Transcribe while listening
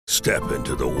Step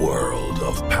into the world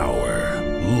of power,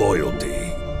 loyalty,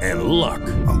 and luck.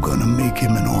 I'm gonna make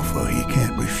him an offer he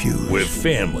can't refuse. With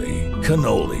family,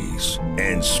 cannolis,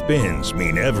 and spins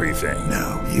mean everything.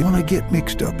 Now, you wanna get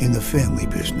mixed up in the family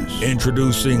business.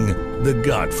 Introducing The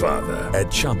Godfather at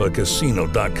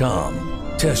ChumbaCasino.com.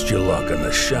 Test your luck in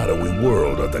the shadowy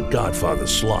world of The Godfather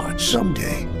slot.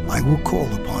 Someday, I will call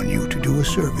upon you to do a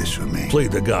service for me. Play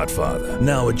The Godfather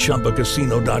now at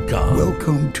ChumbaCasino.com.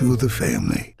 Welcome to the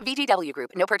family. VGW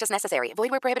Group. No purchase necessary. Void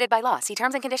where prohibited by law. See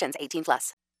terms and conditions. 18+. The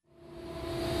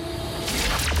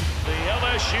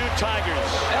LSU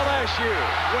Tigers. LSU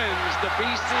wins the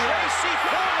BCS. Tracy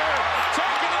Porter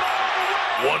taking it all the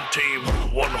way. One team,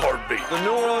 one heartbeat. The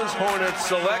New Orleans Hornets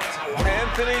select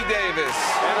Anthony Davis.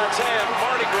 And a 10.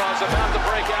 Mardi Gras about to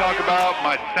break out. Talk about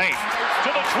my Saints. To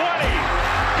the 20.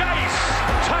 Geis.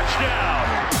 Touchdown.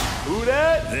 Who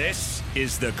dat? This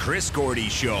is the Chris Gordy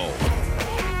Show.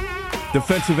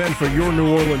 Defensive end for your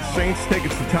New Orleans Saints. Take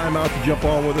us the time out to jump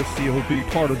on with us. He'll be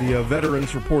part of the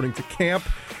veterans reporting to camp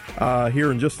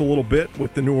here in just a little bit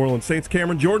with the New Orleans Saints.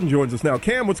 Cameron Jordan joins us now.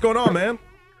 Cam, what's going on, man?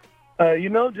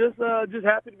 Just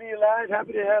happy to be alive.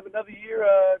 Happy to have another year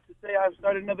to say I've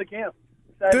started another camp.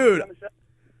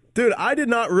 Dude, I did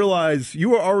not realize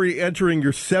you were already entering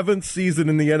your 7th season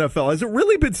in the NFL. Has it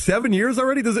really been 7 years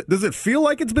already? Does it feel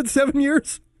like it's been 7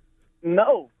 years?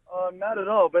 No, not at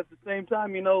all. But at the same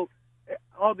time,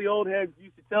 all the old heads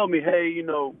used to tell me, hey,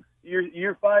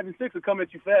 year 5 and 6 will come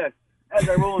at you fast. As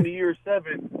I roll into year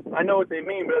 7, I know what they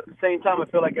mean, but at the same time, I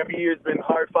feel like every year has been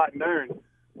hard fought and earned.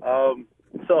 All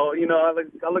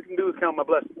I can do is count my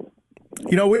blessings.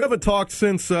 We haven't talked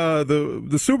since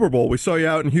the Super Bowl. We saw you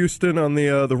out in Houston on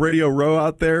the Radio Row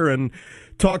out there and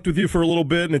talked with you for a little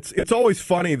bit. And it's always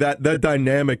funny that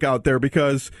dynamic out there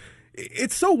because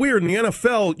it's so weird in the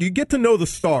NFL. You get to know the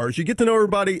stars, you get to know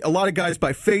everybody, a lot of guys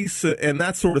by face and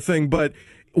that sort of thing. But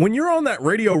when you're on that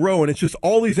Radio Row and it's just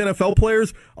all these NFL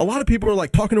players, a lot of people are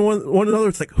like talking to one another.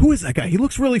 It's like, who is that guy? He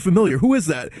looks really familiar. Who is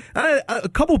that? A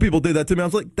couple people did that to me. I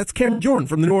was like, that's Cameron Jordan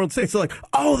from the New Orleans Saints. They're like,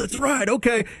 oh, that's right.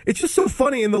 Okay. It's just so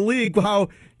funny in the league how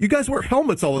you guys wear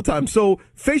helmets all the time. So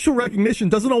facial recognition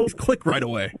doesn't always click right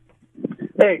away.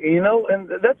 Hey, and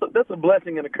that's a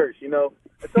blessing and a curse,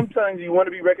 Sometimes you want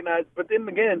to be recognized, but then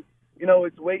again,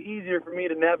 it's way easier for me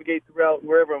to navigate throughout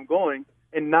wherever I'm going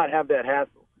and not have that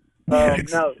hassle.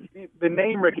 Now, the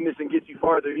name recognition gets you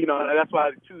farther, and that's why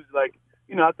I choose, I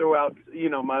throw out,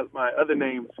 my other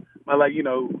names, my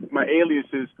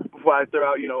aliases before I throw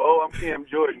out, I'm Cam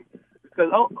Jordan.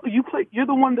 Because, you're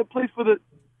the one that plays for the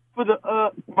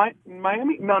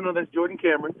Miami? No, that's Jordan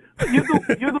Cameron.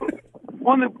 You're the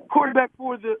one, the quarterback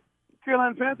for the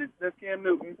Carolina Panthers? That's Cam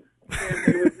Newton. No.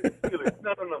 The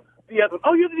other one.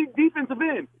 Oh, you're the defensive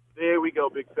end. There we go,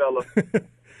 big fella.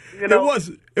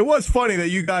 It was funny that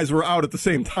you guys were out at the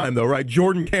same time, though, right?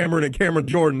 Jordan Cameron and Cameron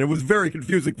Jordan. It was very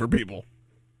confusing for people.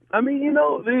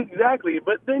 Exactly.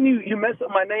 But then you mess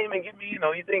up my name and get me,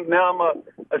 you think now I'm a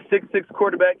 6'6"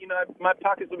 quarterback. My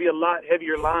pockets will be a lot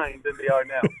heavier lined than they are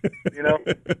now,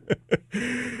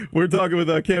 We're talking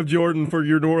with Cam Jordan for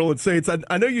your New Orleans Saints.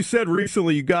 I know you said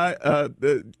recently you got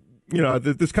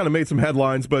this kind of made some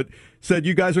headlines, but said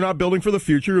you guys are not building for the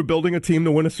future. You're building a team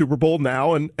to win a Super Bowl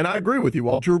now, and I agree with you.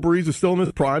 While Drew Brees is still in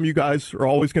his prime, you guys are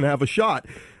always going to have a shot.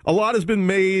 A lot has been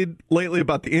made lately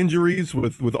about the injuries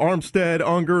with Armstead,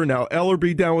 Unger, and now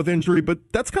Ellerbe down with injury, but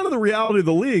that's kind of the reality of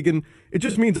the league, and it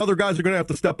just means other guys are going to have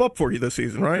to step up for you this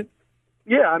season, right?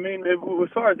 Yeah, as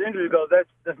far as injuries go,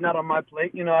 that's not on my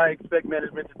plate. I expect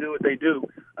management to do what they do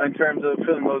in terms of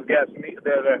filling those gaps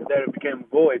that became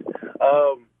void.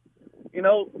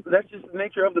 That's just the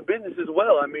nature of the business as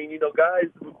well. Guys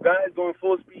going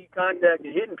full speed contact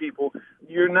and hitting people,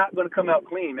 you're not going to come out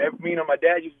clean. My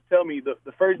dad used to tell me the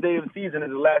first day of the season is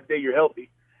the last day you're healthy.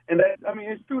 And that,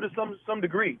 it's true to some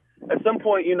degree. At some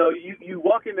point, you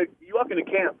walk into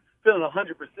camp feeling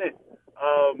 100%.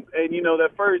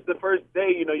 The first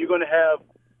day, you're going to have,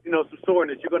 some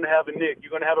soreness. You're going to have a nick. You're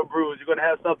going to have a bruise. You're going to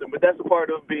have something. But that's a part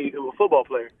of being a football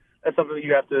player. That's something that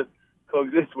you have to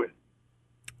coexist with.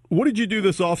 What did you do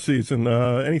this offseason?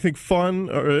 Anything fun?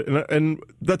 And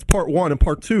that's part one. And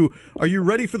part two, are you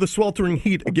ready for the sweltering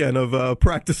heat again of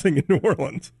practicing in New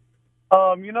Orleans?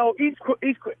 Each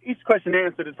question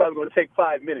answered is probably going to take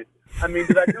 5 minutes.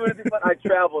 Did I do anything fun? I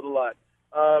traveled a lot.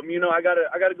 I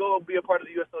gotta go be a part of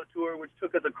the USO tour, which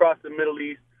took us across the Middle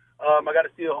East. I got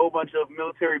to see a whole bunch of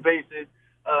military bases.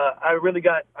 I really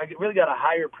got a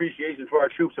higher appreciation for our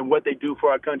troops and what they do for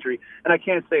our country, and I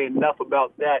can't say enough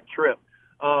about that trip.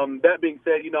 That being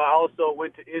said, I also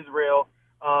went to Israel,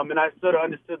 and I sort of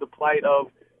understood the plight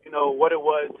of, what it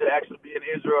was to actually be an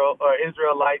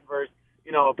Israelite versus,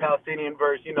 a Palestinian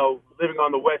versus, living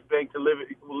on the West Bank to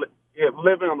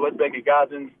living on the West Bank in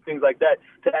Gaza and things like that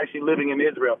to actually living in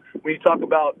Israel. When you talk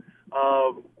about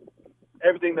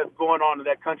everything that's going on in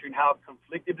that country and how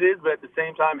conflicted it is, but at the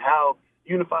same time how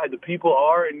unified the people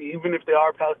are, and even if they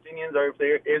are Palestinians or if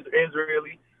they're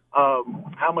Israeli,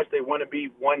 how much they want to be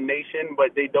one nation,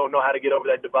 but they don't know how to get over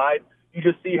that divide. You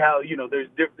just see how, there's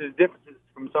differences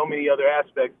from so many other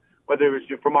aspects, whether it's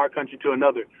from our country to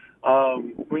another.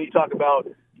 When you talk about,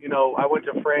 I went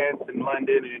to France and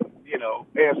London and,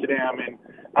 Amsterdam and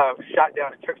shot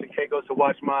down at Turks and Caicos to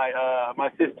watch my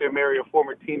sister marry a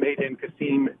former teammate in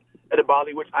Kassim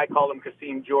Edebali, which I call him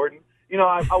Kassim Jordan.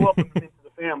 I welcome him into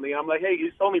the family. And I'm like, hey,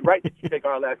 it's only right that you take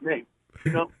our last name,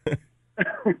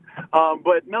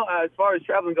 But no, as far as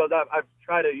traveling goes, I've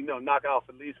tried to, knock off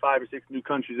at least 5 or 6 new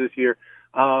countries this year.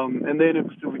 And then if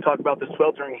we talk about the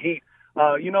sweltering heat,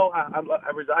 I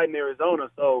reside in Arizona,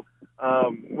 so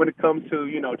when it comes to,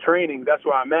 training, that's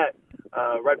where I'm at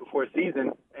right before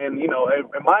season. And,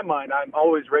 in my mind, I'm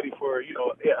always ready for,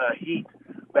 a heat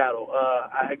battle.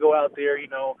 I go out there,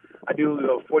 I do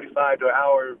a 45 to an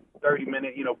hour,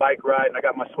 30-minute, bike ride, and I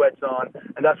got my sweats on,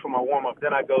 and that's for my warm-up.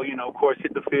 Then I go, of course,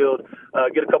 hit the field,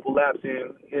 get a couple laps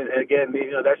in, and again,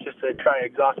 that's just to try and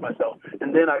exhaust myself.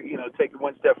 And then I, take it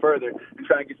one step further and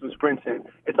try and get some sprints in.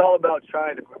 It's all about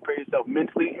trying to prepare yourself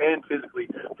mentally and physically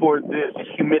for this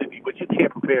humidity, but you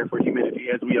can't prepare for humidity,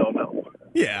 as we all know.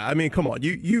 Yeah, I mean, come on.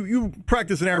 You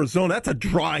practice in Arizona, that's a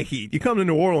dry heat. You come to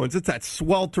New Orleans, it's that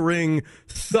sweltering,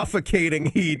 suffocating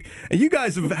heat. And you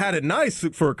guys have had it nice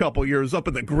for a couple years up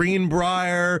in the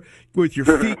Greenbrier with your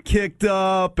feet kicked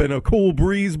up and a cool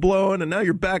breeze blowing, and now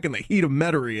you're back in the heat of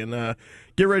Metairie and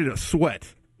get ready to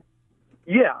sweat.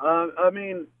 Yeah, I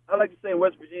mean, I like to say in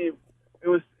West Virginia, it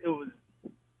was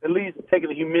at least taking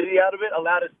the humidity out of it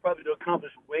allowed us probably to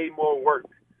accomplish way more work.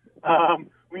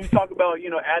 When you talk about,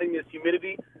 adding this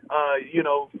humidity,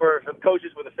 for the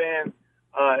coaches, for the fans,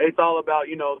 it's all about,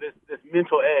 this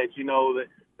mental edge,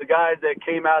 the guys that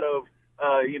came out of,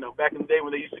 back in the day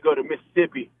when they used to go to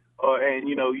Mississippi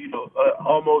and,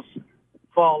 almost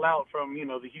fall out from,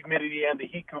 the humidity and the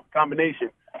heat combination.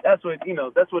 That's what,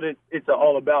 it's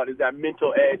all about, is that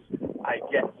mental edge, I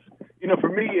guess. For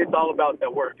me, it's all about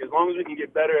that work. As long as we can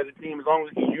get better as a team, as long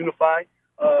as we can unify,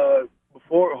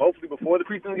 hopefully before the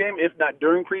preseason game, if not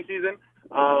during preseason,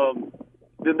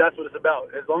 then that's what it's about.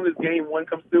 As long as game one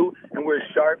comes through and we're as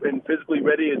sharp and physically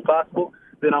ready as possible,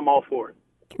 then I'm all for it.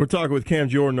 We're talking with Cam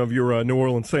Jordan of your New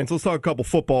Orleans Saints. Let's talk a couple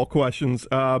football questions.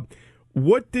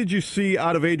 What did you see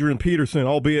out of Adrian Peterson,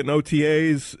 albeit in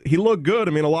OTAs? He looked good.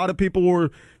 I mean, a lot of people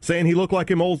were saying he looked like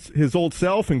his old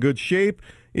self, in good shape.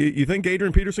 You think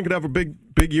Adrian Peterson could have a big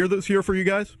year this year for you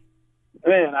guys?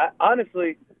 Man,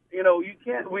 honestly, you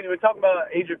can't, when we're talking about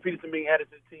Adrian Peterson being added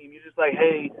to the team, you're just like,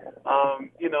 hey,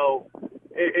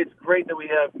 it's great that we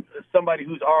have somebody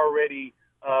who's already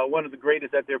one of the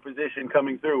greatest at their position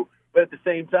coming through. But at the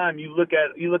same time, you look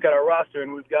at our roster,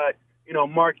 and we've got,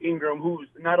 Mark Ingram, who's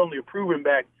not only a proven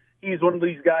back, he's one of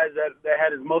these guys that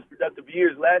had his most productive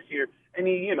years last year, and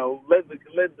he, led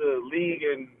the league,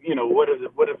 and he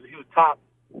was tops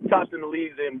in the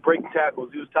league in breaking tackles.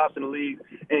 He was tops in the league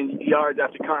in yards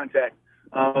after contact.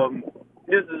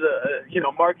 This is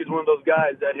Mark is one of those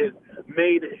guys that has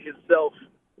made himself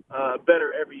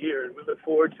better every year, and we look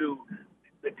forward to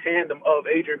the tandem of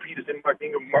Adrian Peterson, Mark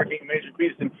Ingram, Adrian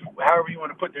Peterson, however you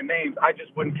want to put their names. I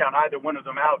just wouldn't count either one of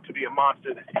them out to be a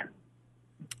monster this year.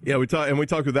 Yeah, we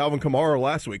talked with Alvin Kamara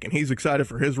last week, and he's excited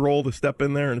for his role to step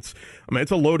in there. And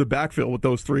it's a loaded backfield with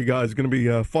those three guys. It's going to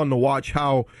be fun to watch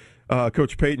how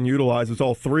Coach Payton utilizes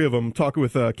all three of them. Talking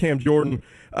with Cam Jordan,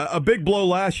 a big blow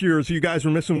last year is you guys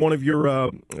were missing one of your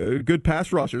good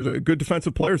pass rushers, good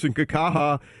defensive players in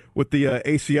Kakaha with the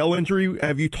ACL injury.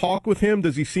 Have you talked with him?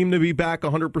 Does he seem to be back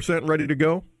 100% ready to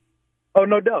go? Oh,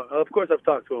 no doubt. Of course I've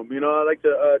talked to him. I like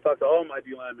to talk to all my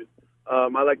D linemen.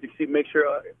 I like to make sure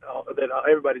that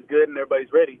everybody's good and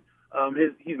everybody's ready.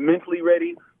 He's mentally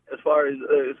ready. As far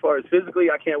as physically,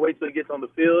 I can't wait till he gets on the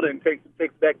field and takes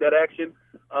back that action.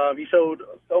 He showed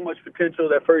so much potential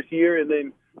that first year, and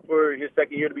then for his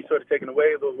second year to be sort of taken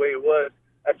away the way it was,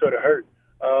 that sort of hurt.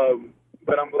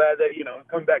 But I'm glad that,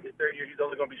 coming back his third year, he's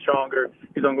only going to be stronger.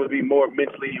 He's only going to be more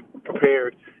mentally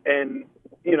prepared. And,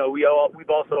 we've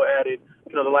also added,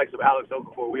 the likes of Alex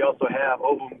Okafor. We also have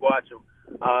Obum Gwacham.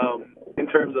 In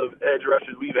terms of edge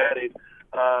rushers, we've added,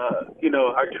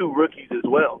 our two rookies as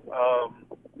well.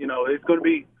 It's going to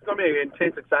be an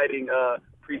intense, exciting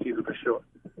preseason for sure.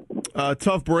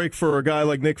 Tough break for a guy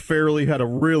like Nick Fairley. Had a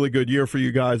really good year for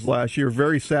you guys last year.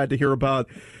 Very sad to hear about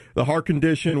the heart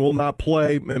condition. Will not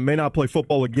play, may not play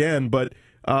football again. But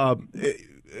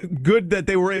good that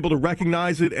they were able to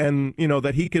recognize it and,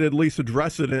 that he could at least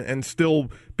address it and still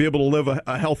be able to live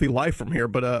a healthy life from here.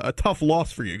 But a tough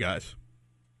loss for you guys.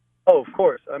 Oh, of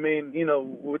course. I mean,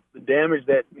 with the damage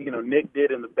that, Nick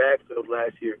did in the backfield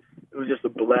last year, it was just a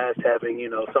blast having,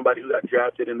 somebody who got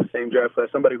drafted in the same draft class,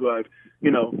 somebody who I've,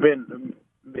 been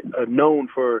known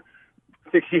for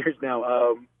 6 years now,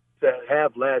 to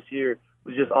have last year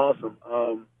was just awesome.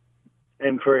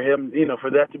 And for him, for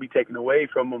that to be taken away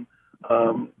from him,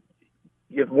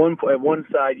 at one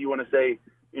side you want to say,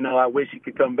 I wish he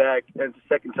could come back. And the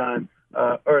second time,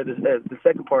 the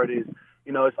second part is,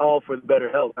 it's all for the better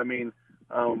health. I mean,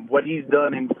 what he's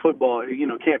done in football,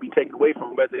 can't be taken away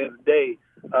from him. But at the end of the day,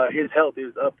 his health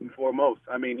is up and foremost.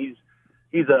 I mean,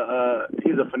 he's a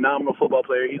phenomenal football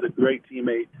player. He's a great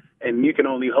teammate. And you can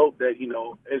only hope that,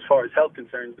 as far as health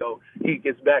concerns go, he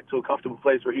gets back to a comfortable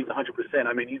place where he's 100%.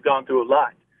 I mean, he's gone through a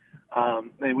lot.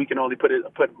 And we can only put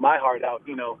my heart out,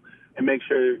 and make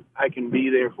sure I can be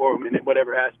there for him in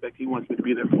whatever aspect he wants me to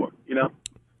be there for,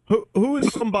 Who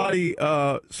is somebody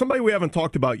we haven't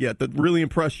talked about yet that really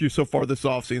impressed you so far this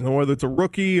offseason, whether it's a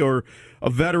rookie or a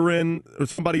veteran or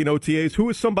somebody in OTAs? Who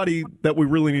is somebody that we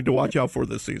really need to watch out for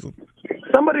this season?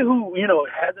 Somebody who,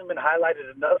 hasn't been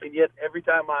highlighted enough, and yet every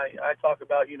time I talk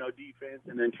about, defense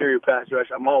and interior pass rush,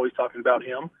 I'm always talking about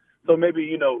him. So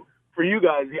maybe, for you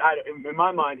guys, in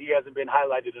my mind, he hasn't been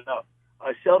highlighted enough.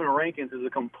 Sheldon Rankins is a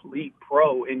complete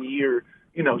pro in year,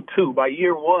 2. By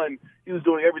year 1, he was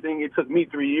doing everything it took me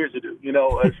 3 years to do,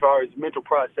 as far as mental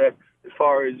process, as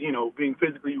far as, being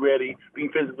physically ready, being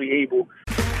physically able.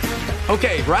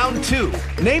 Okay, round 2.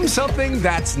 Name something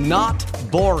that's not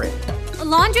boring. A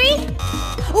laundry?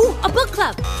 Ooh, a book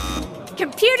club.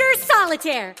 Computer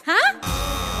solitaire, huh?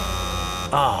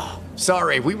 Ah, oh,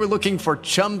 sorry, we were looking for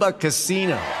Chumba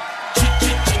Casino.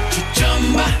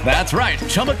 That's right.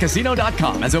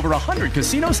 ChumbaCasino.com has over 100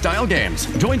 casino-style games.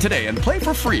 Join today and play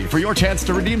for free for your chance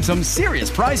to redeem some serious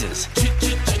prizes.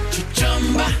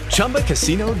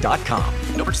 ChumbaCasino.com.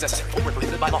 No purchase necessary. Void where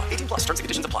prohibited by law. 18+ terms and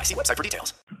conditions apply. See website for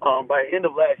details. By the end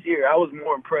of last year, I was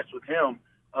more impressed with him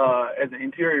as an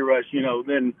interior rush,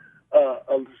 than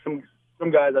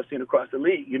some guys I've seen across the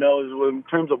league. In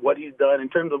terms of what he's done, in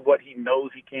terms of what he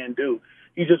knows he can do.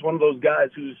 He's just one of those guys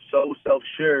who's so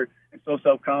self-sure and so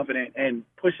self-confident and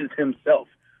pushes himself.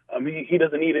 He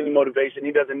doesn't need any motivation.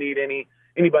 He doesn't need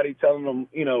anybody telling him,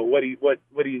 what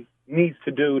he needs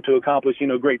to do to accomplish,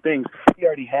 great things. He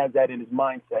already has that in his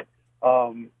mindset.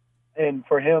 And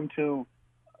for him to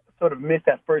sort of miss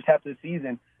that first half of the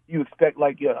season, you expect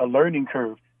like a learning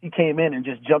curve. He came in and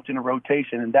just jumped in a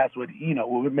rotation, and that's what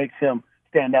makes him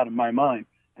stand out in my mind.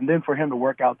 And then for him to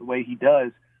work out the way he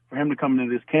does, for him to come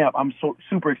into this camp, I'm so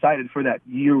super excited for that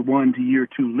year 1 to year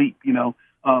 2 leap.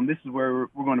 This is where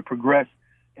we're going to progress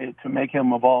to make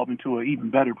him evolve into an even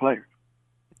better player.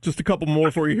 Just a couple more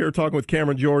for you here, talking with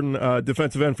Cameron Jordan,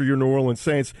 defensive end for your New Orleans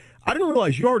Saints. I didn't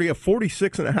realize you already have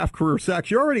 46.5 career sacks.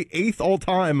 You're already 8th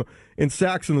all-time in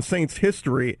sacks in the Saints'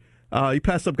 history. You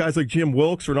passed up guys like Jim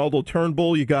Wilkes, Ronaldo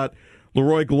Turnbull. You got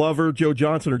Leroy Glover, Joe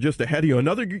Johnson are just ahead of you.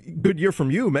 Another good year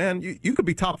from you, man. You could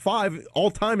be top 5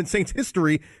 all-time in Saints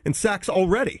history in sacks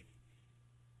already.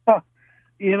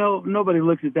 Nobody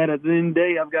looks at that. At the end of the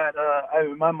day, I've got,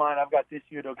 in my mind, I've got this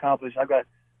year to accomplish. I've got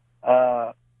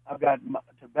to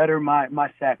better my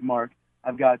sack mark.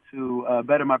 I've got to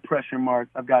better my pressure marks.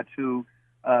 I've got to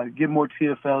get more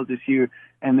TFLs this year.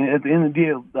 And then at the end of the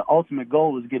day, the ultimate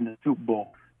goal is getting the Super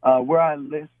Bowl. Where I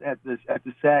list at the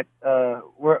sack,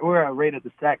 where I rate at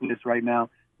the sack list right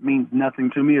now means nothing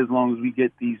to me as long as we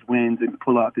get these wins and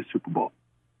pull out this Super Bowl.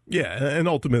 Yeah, and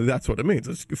ultimately that's what it means.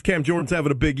 If Cam Jordan's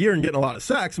having a big year and getting a lot of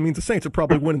sacks, it means the Saints are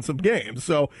probably winning some games.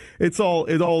 So it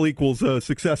all equals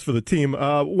success for the team.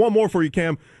 One more for you,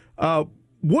 Cam.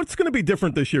 What's going to be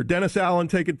different this year? Dennis Allen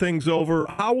taking things over.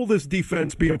 How will this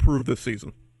defense be improved this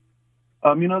season?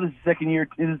 This is the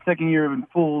second year in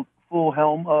full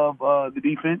helm of the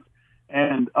defense,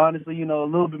 and honestly, a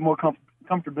little bit more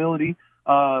comfortability.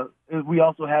 We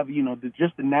also have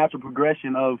just the natural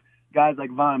progression of guys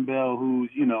like Von Bell, who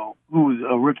was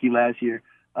a rookie last year,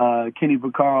 Kenny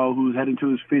Vaccaro, who's heading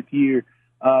to his 5th year.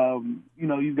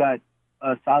 You've got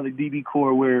a solid DB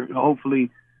core where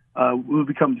hopefully will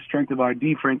become the strength of our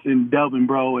defense in Delvin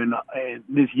Breaux and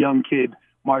this young kid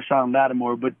Marshawn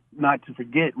Lattimore. But not to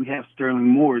forget, we have Sterling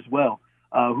Moore as well,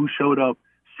 who showed up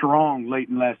strong late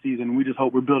in last season, and we just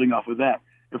hope we're building off of that.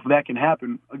 If that can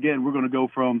happen, again, we're going to go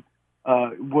from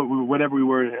whatever we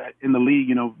were in the league,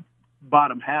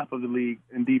 bottom half of the league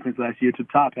in defense last year to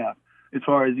top half. As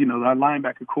far as, our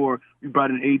linebacker core, we brought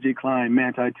in A.J. Klein,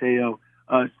 Manti Te'o.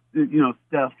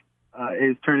 Steph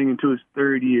is turning into his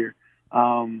 3rd year.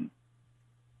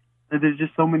 There's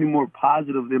just so many more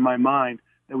positives in my mind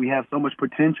that we have so much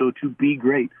potential to be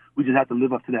great. We just have to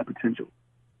live up to that potential.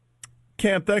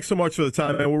 Cam, thanks so much for the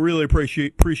time, man. We really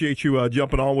appreciate you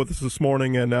jumping on with us this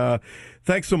morning, and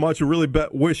thanks so much. We really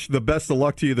wish the best of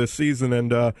luck to you this season.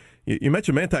 And you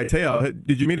mentioned Manti Te'o.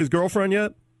 Did you meet his girlfriend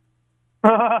yet?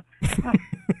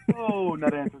 Oh,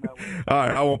 not answering that one. All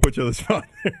right, I won't put you on the spot.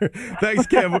 Thanks,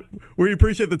 Cam. We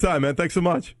appreciate the time, man. Thanks so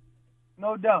much.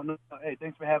 No doubt. Hey,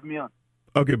 thanks for having me on.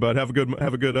 Okay, bud. Have a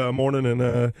good morning and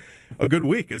a good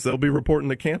week, as they'll be reporting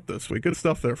to camp this week. Good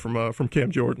stuff there from Cam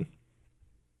Jordan.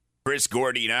 Chris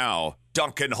Gordy now.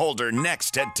 Duncan Holder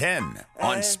next at 10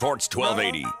 on Sports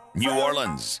 1280. New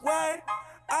Orleans. What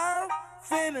I'm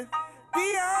finna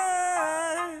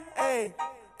beyond. Hey,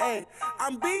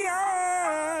 I'm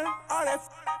beyond all that.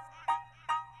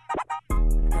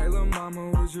 Hey, little mama,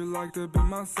 would you like to be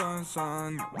my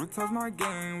sunshine? We touch my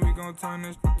game, we gon' turn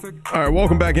this to... All right,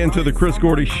 welcome back into the Chris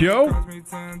Gordy Show.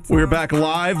 We're back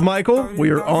live, Michael. We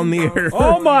are on the air.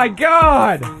 Oh, my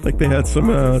God! I think they had some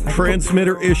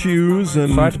transmitter issues.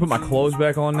 And so I have to put my clothes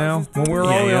back on now? When we were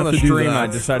only on the stream, I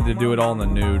decided to do it all in the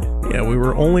nude. Yeah, we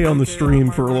were only on the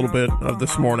stream for a little bit of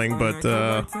this morning, but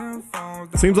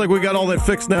it seems like we got all that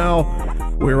fixed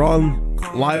now. We're on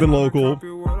live and local.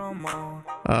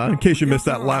 In case you missed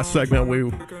that last segment, we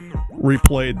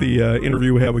replayed the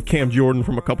interview we had with Cam Jordan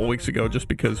from a couple weeks ago, just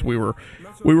because we were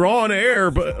on air,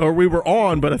 but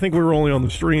I think we were only on the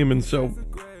stream, and so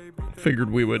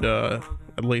figured we would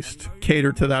at least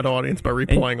cater to that audience by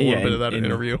replaying a little bit of that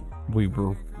interview. We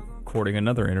were recording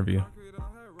another interview.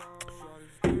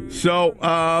 So,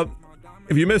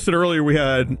 if you missed it earlier, we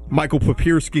had Michael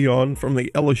Papierski on from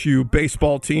the LSU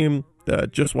baseball team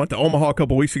that just went to Omaha a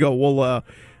couple weeks ago.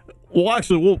 We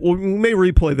may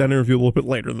replay that interview a little bit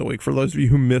later in the week for those of you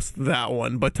who missed that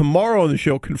one. But tomorrow on the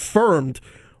show, confirmed,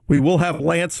 we will have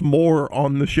Lance Moore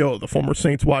on the show, the former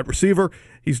Saints wide receiver.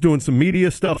 He's doing some media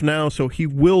stuff now, so he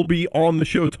will be on the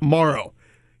show tomorrow.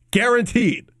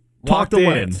 Guaranteed. Talk to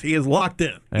Lance. He is locked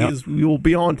in. Yep. We will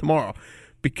be on tomorrow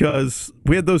because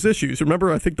we had those issues.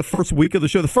 Remember, I think the first week of the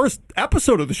show, the first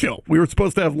episode of the show, we were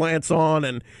supposed to have Lance on,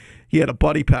 and he had a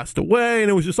buddy passed away, and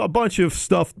it was just a bunch of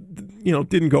stuff,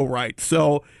 didn't go right.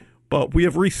 So, but we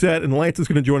have reset, and Lance is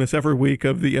going to join us every week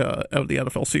of the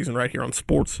NFL season right here on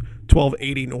Sports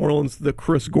 1280 New Orleans, the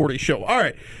Chris Gordy Show. All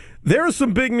right, there's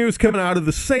some big news coming out of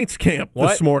the Saints camp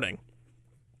this morning,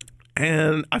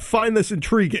 and I find this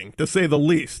intriguing, to say the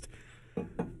least.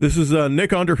 This is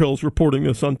Nick Underhill's reporting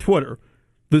this on Twitter.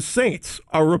 The Saints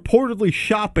are reportedly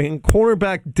shopping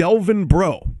cornerback Delvin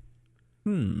Breaux.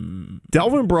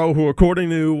 Delvin Breaux, who according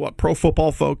to Pro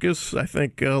Football Focus, I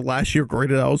think last year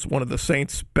graded out as one of the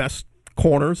Saints' best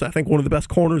corners. I think one of the best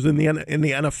corners in the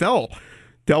NFL.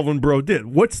 Delvin Breaux did.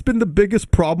 What's been the biggest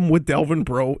problem with Delvin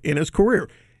Breaux in his career?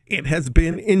 It has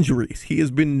been injuries. He has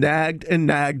been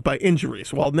nagged by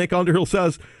injuries. While Nick Underhill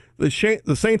says the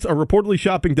Saints are reportedly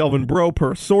shopping Delvin Breaux,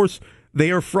 per source,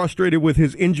 they are frustrated with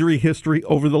his injury history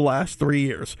over the last 3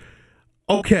 years.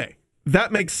 Okay,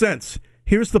 that makes sense.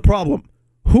 Here's the problem.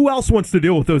 Who else wants to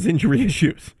deal with those injury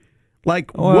issues?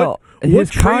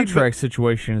 His contract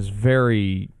situation is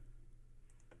very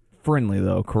friendly,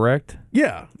 though, correct?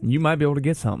 Yeah. You might be able to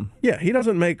get something. Yeah, he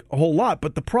doesn't make a whole lot,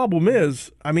 but the problem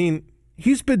is,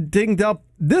 he's been dinged up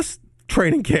this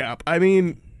training camp.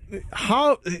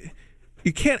 How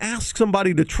you can't ask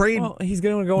somebody to trade. Well, he's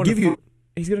going to go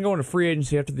into free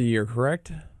agency after the year,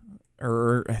 correct?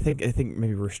 Or I think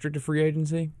maybe restricted free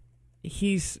agency.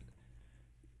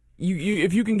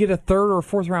 If you can get a third or a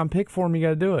fourth round pick for him, you got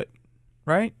to do it,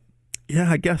 right? Yeah,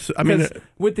 I guess.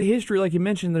 With the history, like you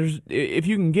mentioned, if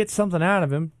you can get something out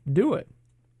of him, do it.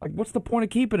 Like, what's the point of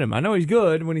keeping him? I know he's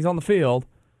good when he's on the field,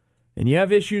 and you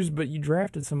have issues, but you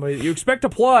drafted somebody that you expect to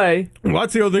play. Well,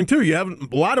 that's the other thing too.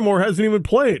 Lattimore hasn't even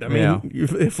played.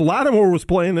 If Lattimore was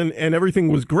playing and everything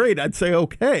was great, I'd say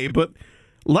okay, but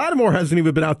Lattimore hasn't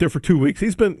even been out there for 2 weeks.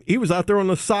 He was out there on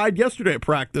the side yesterday at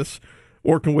practice,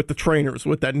 working with the trainers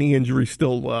with that knee injury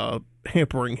still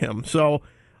hampering him. So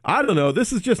I don't know.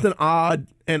 This is just an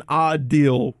odd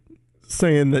deal,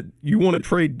 saying that you want to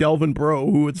trade Delvin Breaux,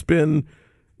 who it's been,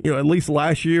 at least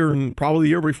last year and probably the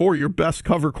year before, your best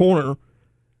cover corner.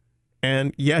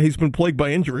 And yeah, he's been plagued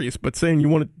by injuries, but saying you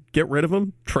want to get rid of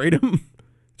him, trade him,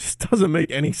 just doesn't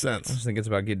make any sense. I just think it's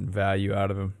about getting value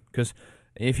out of him, because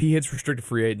if he hits restricted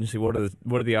free agency, what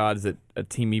are the odds that a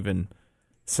team even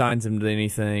signs him to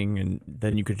anything, and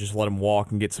then you could just let him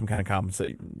walk and get some kind of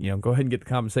compensation? Go ahead and get the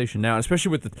compensation now,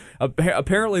 especially with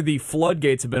apparently the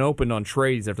floodgates have been opened on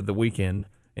trades after the weekend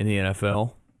in the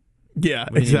NFL. Yeah,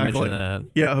 We didn't exactly. mention that.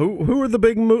 Yeah, who are the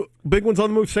big ones on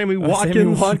the move? Sammy Watkins.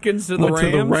 Sammy Watkins to the went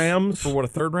Rams, to the Rams for what, a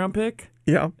third-round pick?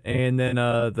 Yeah. And then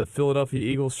the Philadelphia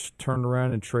Eagles turned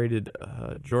around and traded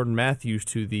Jordan Matthews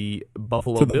to the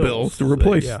Buffalo Bills to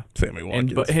replace Sammy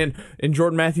Watkins. And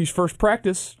Jordan Matthews' first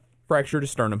practice fractured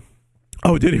his sternum.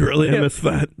 Oh, did he really? I missed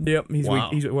that. Yep, he's Wow.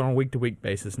 he's on a week-to-week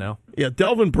basis now. Yeah,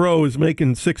 Delvin Breaux is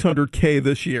making $600K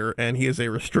this year, and he is a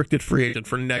restricted free agent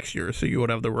for next year, so you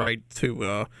would have the right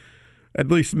to at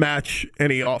least match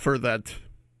any offer that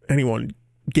anyone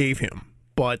gave him.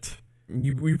 But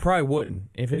you probably wouldn't.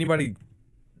 If anybody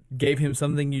gave him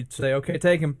something, you'd say, okay,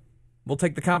 take him. We'll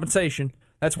take the compensation.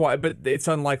 That's why, but it's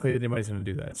unlikely that anybody's going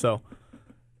to do that. So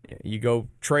you go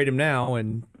trade him now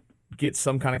and get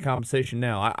some kind of compensation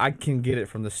now. I can get it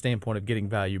from the standpoint of getting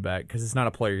value back because it's not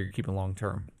a player you're keeping long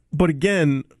term. But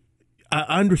again,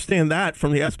 I understand that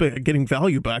from the aspect of getting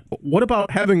value back. But what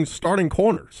about having starting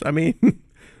corners? I mean,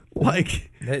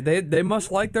 like they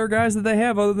must like their guys that they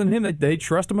have. Other than him, they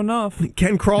trust him enough.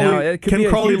 Ken Crawley, now, it could be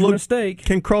a huge mistake.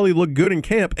 Ken Crawley looked good in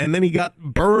camp, and then he got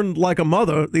burned like a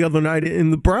mother the other night in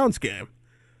the Browns game.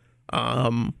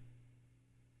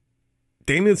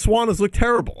 Damian Swan has looked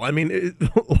terrible. I mean,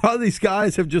 a lot of these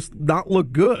guys have just not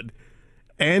looked good,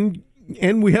 and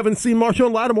we haven't seen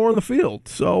Marshawn Lattimore in the field.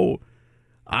 So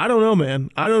I don't know, man.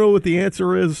 I don't know what the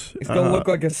answer is. It's gonna look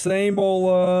like the same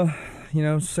old,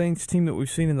 Saints team that we've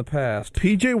seen in the past.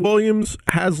 P.J. Williams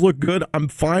has looked good. I'm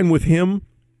fine with him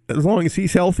as long as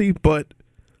he's healthy, but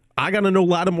I got to know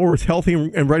Lattimore is healthy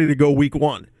and ready to go week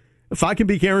 1. If I can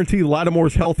be guaranteed Lattimore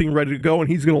is healthy and ready to go and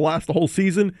he's going to last the whole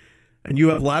season, and you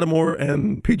have Lattimore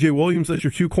and P.J. Williams as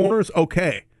your two corners,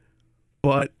 okay.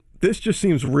 But this just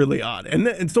seems really odd.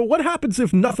 And so what happens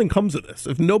if nothing comes of this?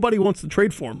 If nobody wants to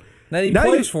trade for him? Now he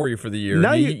plays for you for the year.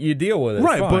 Now you deal with it.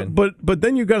 Right, fine. but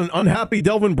then you've got an unhappy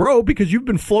Delvin Breaux because you've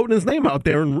been floating his name out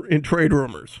there in trade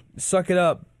rumors. Suck it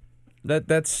up.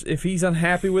 That's if he's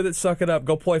unhappy with it, suck it up.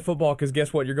 Go play football because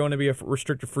guess what? You're going to be a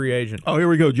restricted free agent. Oh, here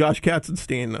we go. Josh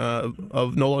Katzenstein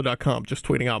of NOLA.com just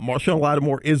tweeting out, Marshawn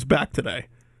Lattimore is back today.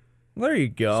 There you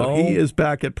go. So he is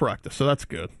back at practice, so that's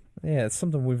good. Yeah, it's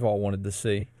something we've all wanted to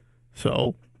see.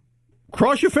 So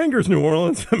cross your fingers, New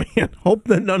Orleans. I mean, hope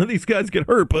that none of these guys get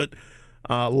hurt, but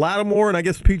Lattimore and I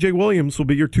guess P.J. Williams will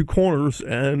be your two corners,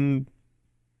 and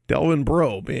Delvin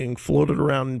Breaux being floated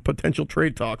around in potential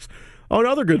trade talks. Oh, and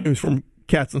other good news from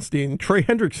Katzenstein, Trey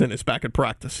Hendrickson is back at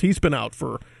practice. He's been out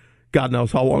for God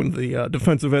knows how long, the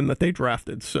defensive end that they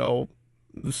drafted. So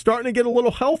starting to get a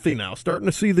little healthy now, starting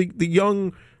to see the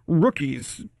young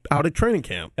rookies out at training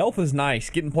camp. Health is nice.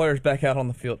 Getting players back out on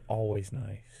the field, always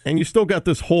nice. And you still got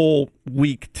this whole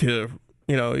week to,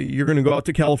 you're going to go out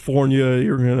to California.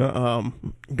 You're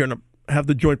going to have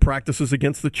the joint practices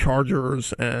against the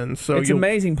Chargers, and so it's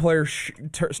amazing players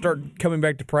start coming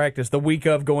back to practice the week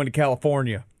of going to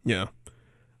California. Yeah.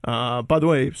 By the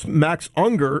way, Max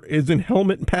Unger is in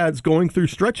helmet and pads going through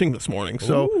stretching this morning,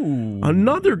 so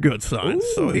another good sign. Ooh.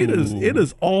 So it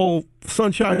is all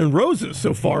sunshine and roses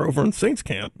so far over in Saints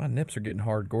camp. My nips are getting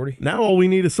hard, Gordy. Now all we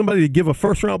need is somebody to give a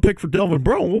first-round pick for Delvin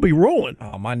Breaux, and we'll be rolling.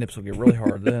 Oh, my nips will get really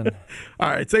hard then.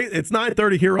 All right, it's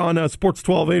 9:30 here on Sports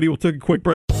 1280. We'll take a quick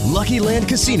break. Lucky Land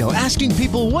Casino, asking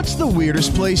people, what's the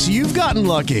weirdest place you've gotten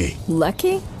lucky?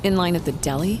 Lucky? In line at the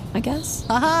deli, I guess?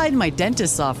 Aha, in my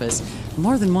dentist's office.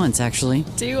 More than once, actually.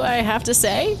 Do I have to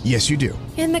say? Yes, you do.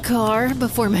 In the car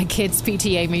before my kids'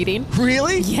 PTA meeting.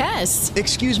 Really? Yes.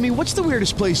 Excuse me, what's the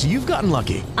weirdest place you've gotten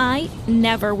lucky? I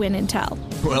never win and tell.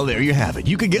 Well, there you have it.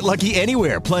 You can get lucky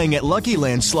anywhere, playing at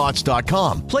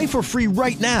LuckyLandSlots.com. Play for free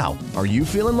right now. Are you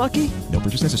feeling lucky? No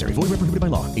purchase necessary. Void where prohibited by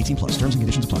law. 18+. Terms and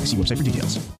conditions apply. See website for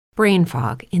details. Brain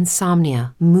fog,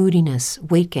 insomnia, moodiness,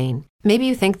 weight gain. Maybe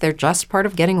you think they're just part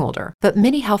of getting older, but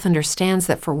MIDI Health understands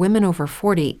that for women over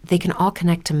 40, they can all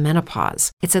connect to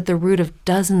menopause. It's at the root of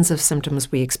dozens of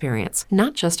symptoms we experience,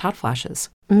 not just hot flashes.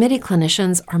 MIDI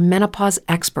clinicians are menopause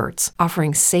experts,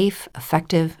 offering safe,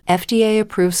 effective,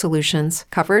 FDA-approved solutions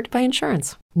covered by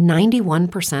insurance.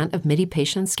 91% of MIDI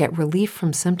patients get relief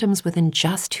from symptoms within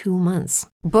just 2 months.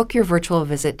 Book your virtual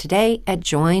visit today at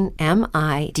joinmidi.com.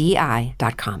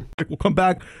 We'll come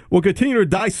back. We'll continue to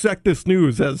dissect this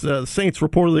news as Saints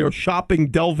reportedly are shopping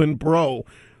Delvin Breaux.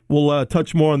 We'll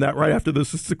touch more on that right after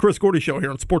this. It's the Chris Gordy Show here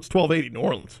on Sports 1280 New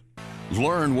Orleans.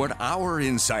 Learn what our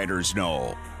insiders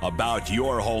know about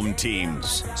your home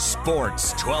teams.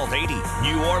 Sports 1280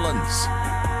 New Orleans.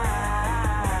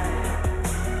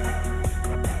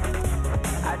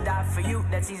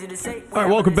 All right,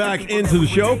 welcome back into the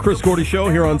show. Chris Gordy Show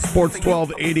here on Sports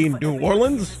 1280 New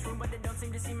Orleans.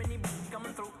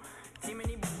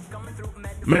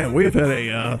 Man, we've had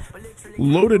a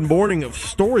loaded morning of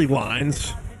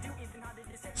storylines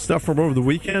stuff from over the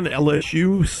weekend.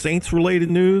 LSU, Saints-related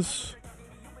news.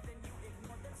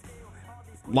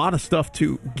 A lot of stuff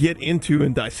to get into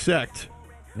and dissect.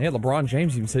 Yeah, LeBron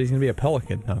James even said he's going to be a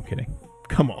Pelican. No, I'm kidding.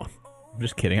 Come on. I'm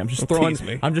just kidding. I'm just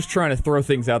trying to throw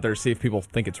things out there to see if people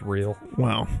think it's real.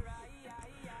 Wow.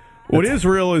 What is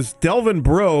real is Delvin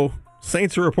Breaux.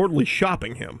 Saints are reportedly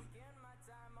shopping him.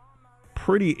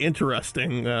 Pretty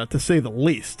interesting, to say the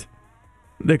least.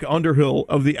 Nick Underhill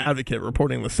of The Advocate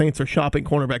reporting the Saints are shopping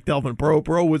cornerback Delvin Breaux.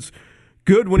 Breaux was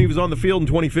good when he was on the field in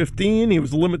 2015. He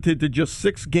was limited to just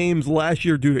 6 games last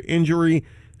year due to injury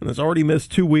and has already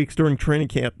missed 2 weeks during training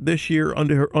camp. This year,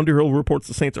 Underhill reports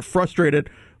the Saints are frustrated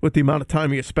with the amount of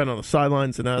time he has spent on the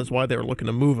sidelines, and that is why they were looking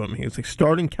to move him. He is a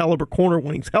starting caliber corner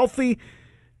when he's healthy.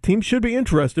 Teams should be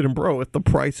interested in Breaux if the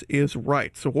price is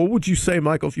right. So what would you say,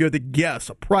 Michael, if you had to guess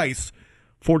a price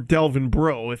for Delvin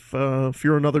Breaux if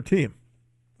you're another team?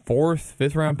 4th,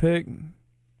 5th round pick.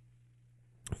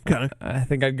 Okay. I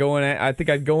think I'd go in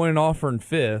and offer in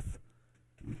 5th.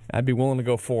 I'd be willing to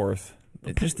go 4th.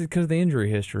 Just because of the injury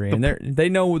history. And they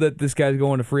know that this guy's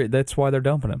going to free. That's why they're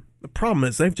dumping him. The problem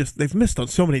is they've missed on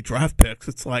so many draft picks.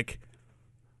 It's like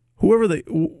whoever they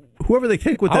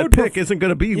take with that pick isn't going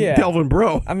to be Delvin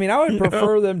Breaux. I mean, I would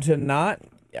prefer them to not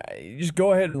just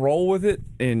go ahead and roll with it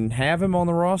and have him on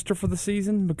the roster for the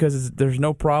season because there's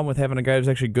no problem with having a guy who's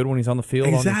actually good when he's on the field.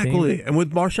 Exactly. On the team. And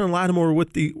with Marshawn Lattimore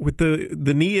with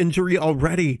the knee injury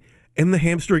already and the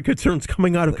hamstring concerns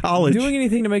coming out of college. Doing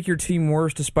anything to make your team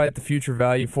worse despite the future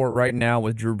value for it right now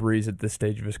with Drew Brees at this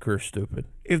stage of his career is stupid.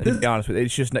 To be honest with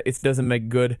you, it doesn't make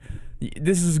good.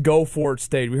 This is go for it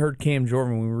stage. We heard Cam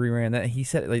Jordan when we reran that. He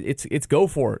said it's go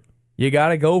for it. You got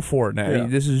to go for it now. Yeah.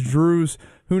 This is Drew's.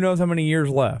 Who knows how many years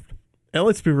left? And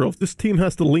let's be real. If this team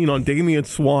has to lean on Damian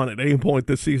Swann at any point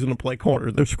this season to play corner,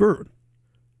 they're screwed.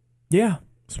 Yeah.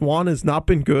 Swann has not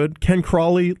been good. Ken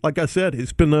Crawley, like I said,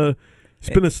 has been a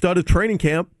stud of training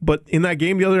camp, but in that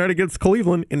game the other night against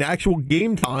Cleveland, in actual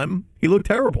game time, he looked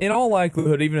terrible. In all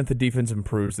likelihood, even if the defense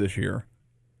improves this year,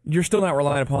 you're still not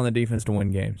relying upon the defense to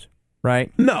win games,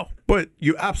 right? No, but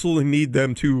you absolutely need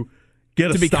them to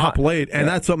get a stop late, and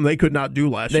that's something they could not do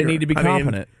last year. They need to be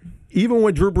competent. Even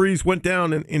when Drew Brees went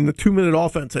down in the 2-minute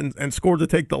offense and scored to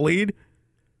take the lead,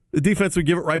 the defense would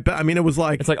give it right back. I mean, it was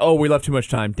like... It's like, oh, we left too much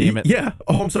time, damn it. Yeah.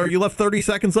 Oh, I'm sorry, you left 30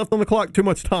 seconds left on the clock, too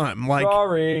much time. Like,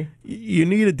 sorry. You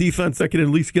need a defense that can at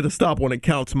least get a stop when it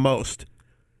counts most.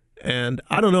 And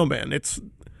I don't know, man.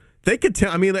 They could.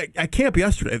 At camp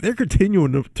yesterday, they're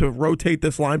continuing to rotate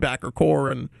this linebacker core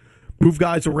and move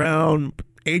guys around.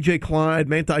 A.J. Klein,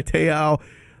 Manti Te'o,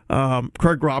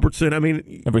 Craig Robertson. I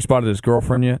mean... Have we spotted his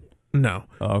girlfriend yet? No.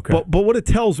 Oh, okay. But what it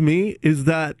tells me is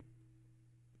that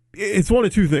it's one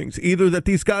of two things. Either that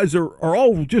these guys are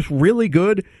all just really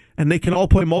good and they can all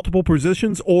play multiple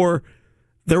positions, or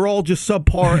they're all just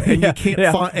subpar and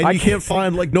you can't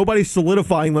find like nobody's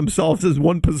solidifying themselves as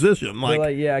one position.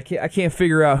 I can't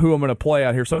figure out who I'm going to play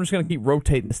out here, so I'm just going to keep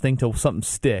rotating this thing till something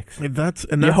sticks.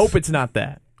 You hope it's not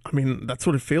that. I mean, that's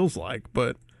what it feels like,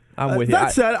 but I'm with you.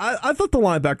 That said, I thought the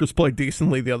linebackers played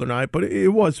decently the other night, but it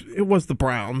was the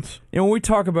Browns. When we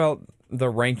talk about the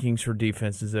rankings for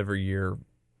defenses every year,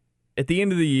 at the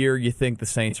end of the year, you think the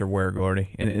Saints are where,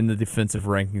 Gordy, in the defensive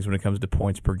rankings when it comes to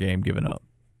points per game given up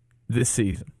this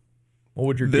season? What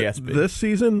would your guess be? This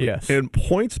season? Yes. In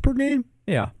points per game?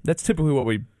 Yeah, that's typically what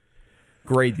we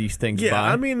grade these things by.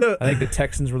 I mean, I think the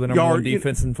Texans were the number one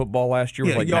defense in football last year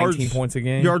with like yards, 19 points a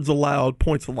game. Yards allowed,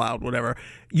 points allowed, whatever.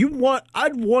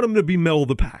 I'd want them to be middle of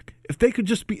the pack. If they could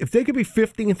be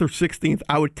 15th or 16th,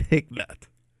 I would take that.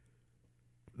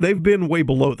 They've been way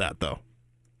below that, though.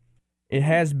 It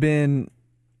has been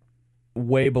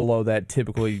way below that.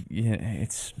 Typically,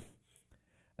 it's.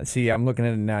 Let's see, I'm looking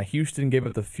at it now. Houston gave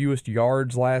up the fewest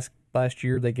yards last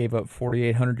year. They gave up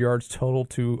 4,800 yards total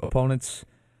to opponents.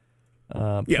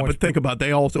 But think about it.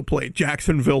 They also played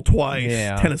Jacksonville twice,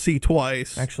 Tennessee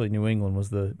twice. Actually, New England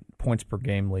was the points per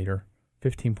game leader,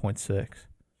 15.6.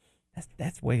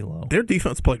 That's way low. Their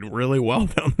defense played really well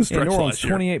down the stretch last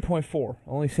year. 28.4.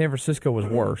 Only San Francisco was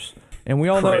worse. And we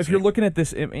all know if you're looking at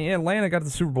this, Atlanta got to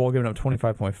the Super Bowl giving up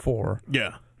 25.4.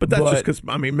 Yeah. But that's just because,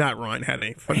 Matt Ryan had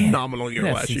a phenomenal year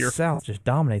last year. South just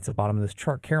dominates the bottom of this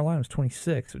chart. Carolina was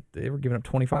 26. They were giving up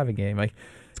 25 a game.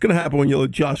 It's going to happen when you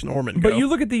let Josh Norman go. But you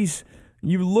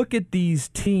look at these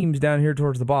teams down here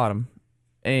towards the bottom,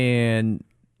 and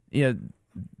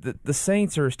the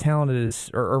Saints are as talented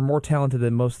as, or more talented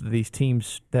than most of these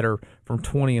teams that are from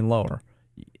 20 and lower.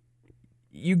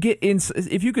 You get in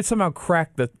if you could somehow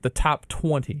crack the top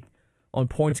 20 on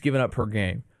points given up per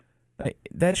game.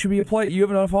 That should be a play. You have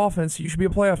enough offense. You should be a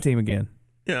playoff team again.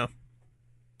 Yeah.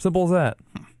 Simple as that.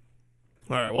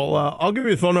 All right, well, I'll give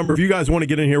you the phone number if you guys want to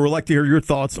get in here. We'd like to hear your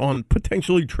thoughts on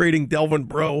potentially trading Delvin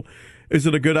Breaux. Is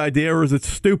it a good idea or is it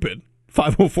stupid?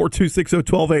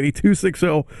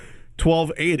 504-260-1280,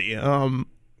 260-1280.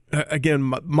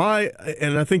 Again,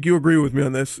 and I think you agree with me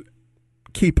on this,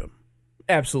 keep him.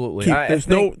 Absolutely.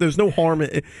 There's no harm.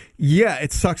 Yeah,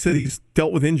 it sucks that he's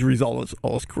dealt with injuries all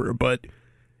his career, but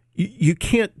you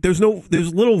can't. There's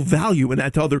little value in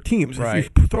that to other teams. Right.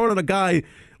 If you're throwing in a guy,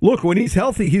 look, when he's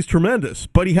healthy, he's tremendous,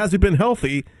 but he hasn't been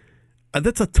healthy.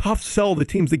 That's a tough sell to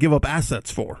teams to give up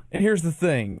assets for. And here's the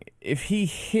thing: if he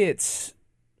hits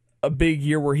a big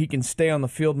year where he can stay on the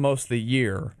field most of the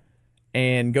year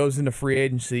and goes into free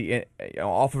agency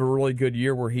off of a really good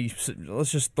year where he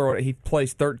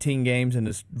plays 13 games and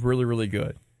is really, really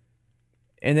good.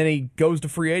 And then he goes to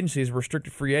free agency as a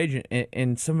restricted free agent,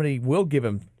 and somebody will give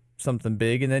him something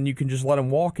big, and then you can just let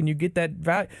him walk and you get that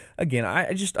value. Again,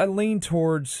 I lean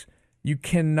towards you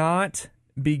cannot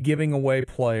be giving away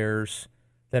players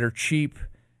that are cheap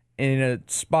in a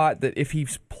spot that if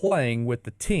he's playing with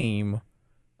the team,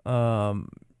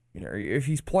 if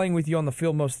he's playing with you on the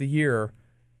field most of the year,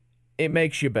 it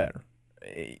makes you better.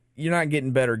 You're not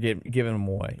getting better giving them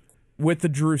away. With the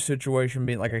Drew situation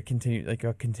being I continue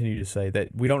to say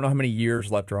that we don't know how many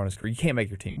years left are on his career. You can't make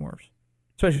your team worse,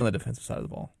 especially on the defensive side of the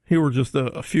ball. Here were just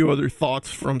a few other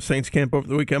thoughts from Saints camp over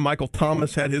the weekend. Michael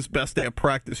Thomas had his best day of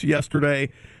practice yesterday.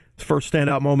 His first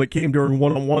standout moment came during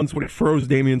one-on-ones when he froze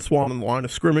Damian Swann in the line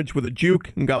of scrimmage with a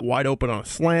juke and got wide open on a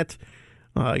slant.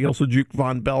 He also juked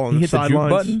Von Bell on the sidelines. The juke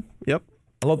button? Yep.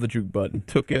 I love the juke button.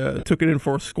 Took it in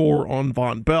for a score on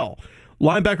Von Bell.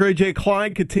 Linebacker A.J.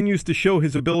 Klein continues to show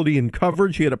his ability in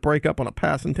coverage. He had a breakup on a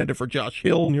pass intended for Josh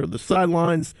Hill near the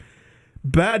sidelines.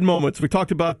 Bad moments. We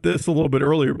talked about this a little bit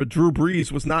earlier, but Drew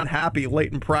Brees was not happy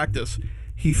late in practice.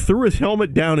 He threw his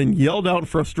helmet down and yelled out in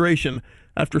frustration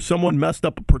after someone messed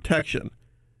up a protection.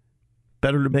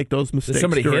 Better to make those mistakes. Did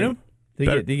somebody hit him?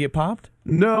 Did he get popped?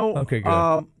 No. Okay,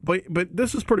 good. But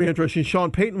this is pretty interesting. Sean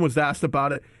Payton was asked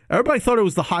about it. Everybody thought it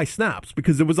was the high snaps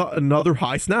because it was another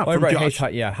high snap from Josh.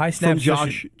 High snaps. From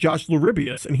Josh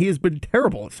Laribius, and he has been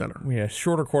terrible at center. Yeah,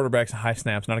 shorter quarterbacks and high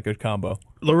snaps, not a good combo.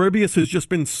 Laribius has just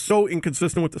been so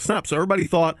inconsistent with the snaps. So everybody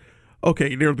thought,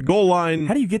 okay, near the goal line.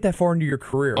 How do you get that far into your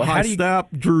career? A high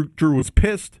snap. Drew was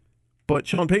pissed, but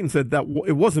Sean Payton said that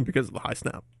it wasn't because of the high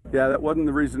snap. Yeah, that wasn't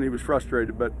the reason he was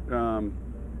frustrated, but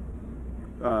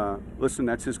listen,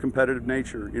 that's his competitive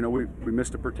nature. You know, we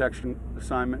missed a protection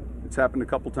assignment. It's happened a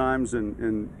couple times,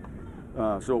 and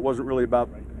so it wasn't really about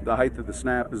the height of the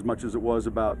snap as much as it was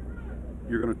about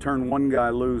you're going to turn one guy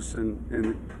loose,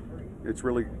 and it's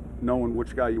really knowing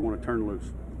which guy you want to turn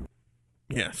loose.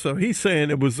 Yeah, so he's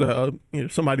saying it was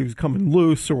somebody who's coming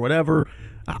loose or whatever.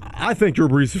 I think Drew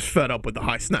Brees is fed up with the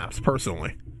high snaps,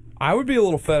 personally. I would be a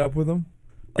little fed up with them.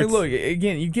 Look,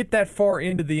 again, you get that far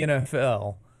into the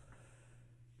NFL,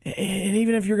 and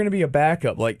even if you're going to be a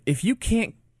backup, if you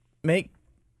can't make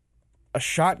a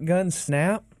shotgun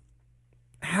snap,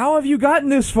 how have you gotten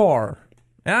this far?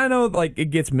 And I know, it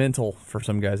gets mental for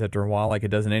some guys after a while, like it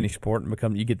does in any sport,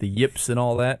 and you get the yips and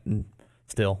all that, and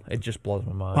still, it just blows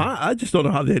my mind. I just don't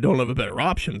know how they don't have a better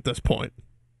option at this point.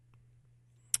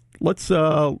 Let's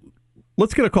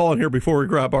get a call in here before we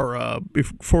grab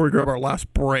our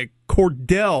last break.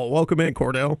 Cordell, welcome in,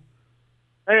 Cordell.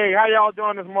 Hey, how y'all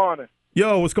doing this morning?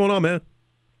 Yo, what's going on, man?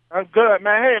 I'm good,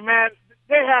 man. Hey, man,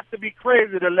 they have to be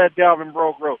crazy to let Delvin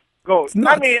Breaux go.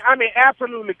 I mean,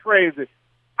 absolutely crazy.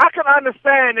 I can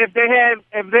understand if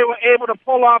they were able to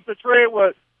pull off the trade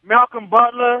with Malcolm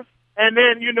Butler, and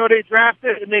then they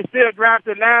drafted and they still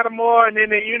drafted Lattimore, and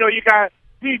then you got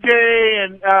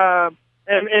PJ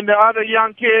and the other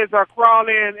young kids are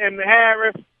Crawley and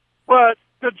Harris. But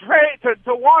to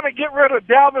want to get rid of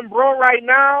Delvin Breaux right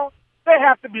now, they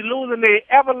have to be losing their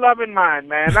ever-loving mind,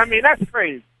 man. I mean, that's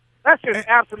crazy. That's just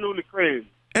absolutely crazy.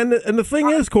 And the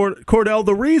thing is, Cordell,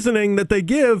 the reasoning that they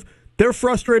give, they're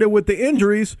frustrated with the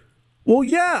injuries. Well,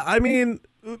 yeah, I mean,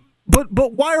 but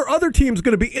why are other teams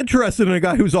going to be interested in a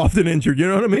guy who's often injured? You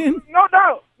know what I mean? No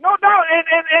doubt.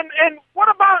 And what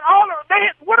about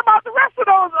what about the rest of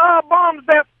those bums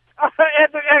that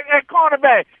at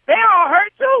cornerback? They all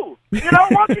hurt too.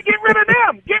 Once you get rid of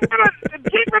them, get rid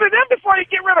of them before you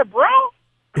get rid of Bro.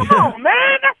 Come on,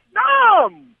 man, that's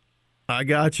dumb. I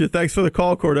got you. Thanks for the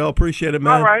call, Cordell. Appreciate it,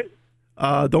 man. All right.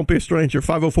 Don't be a stranger.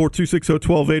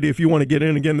 504-260-1280 if you want to get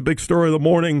in. Again, the big story of the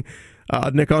morning,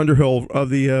 Nick Underhill of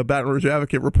the Baton Rouge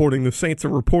Advocate reporting the Saints are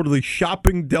reportedly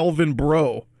shopping Delvin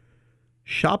Breaux.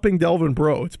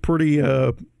 It's pretty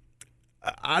again,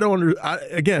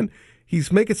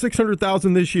 he's making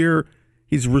 $600,000 this year.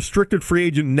 He's restricted free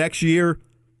agent next year.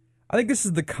 I think this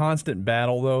is the constant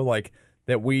battle, though.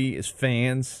 that we as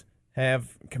fans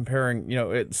have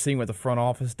comparing, seeing what the front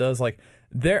office does. Like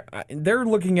they're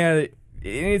looking at it.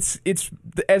 It's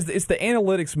the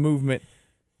analytics movement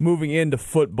moving into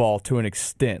football to an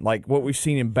extent, like what we've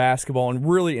seen in basketball and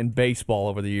really in baseball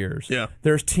over the years. Yeah,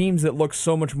 there's teams that look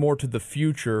so much more to the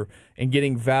future and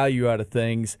getting value out of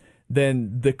things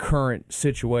than the current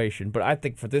situation. But I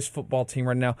think for this football team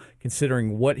right now,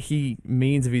 considering what he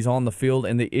means if he's on the field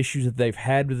and the issues that they've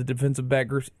had with the defensive back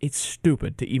groups, it's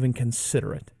stupid to even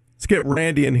consider it. Let's get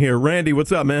Randy in here. Randy,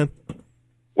 what's up, man?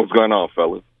 What's going on,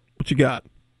 fellas? What you got?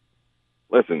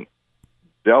 Listen,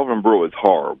 Delvin Breaux is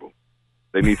horrible.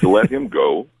 They need to let him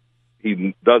go.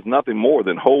 He does nothing more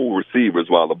than hold receivers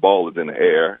while the ball is in the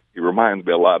air. He reminds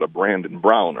me a lot of Brandon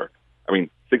Browner. I mean,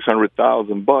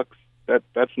 $600,000,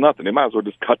 that's nothing. They might as well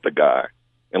just cut the guy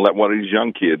and let one of these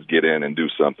young kids get in and do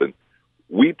something.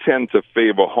 We tend to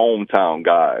favor hometown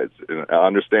guys. And I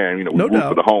understand, we root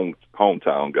for the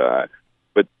hometown guy.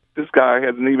 But this guy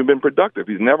hasn't even been productive.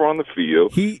 He's never on the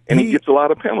field, and he gets a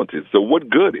lot of penalties. So what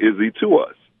good is he to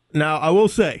us? Now, I will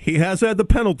say, he has had the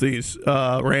penalties,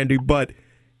 Randy, but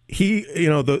he,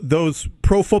 those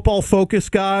pro football focus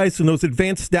guys and those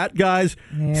advanced stat guys,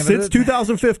 since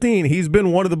 2015, he's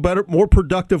been one of the better, more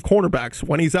productive cornerbacks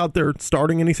when he's out there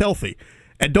starting and he's healthy.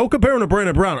 And don't compare him to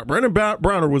Brandon Browner. Brandon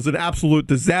Browner was an absolute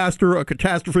disaster, a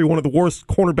catastrophe, one of the worst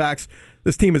cornerbacks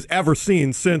this team has ever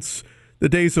seen since the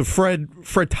days of Fred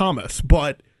Thomas.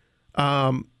 But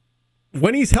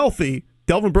when he's healthy,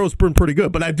 Delvin Breaux's been pretty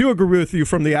good. But I do agree with you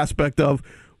from the aspect of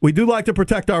we do like to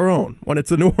protect our own. When it's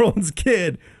a New Orleans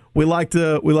kid, we like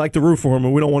to root for him,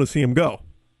 and we don't want to see him go.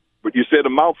 But you said a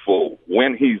mouthful.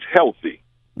 When he's healthy,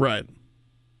 right?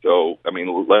 So I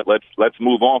mean, let's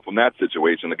move on from that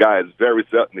situation. The guy is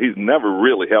he's never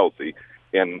really healthy,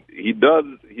 and he does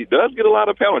get a lot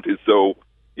of penalties. So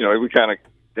we kind of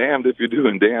damned if you do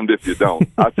and damned if you don't.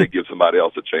 I say give somebody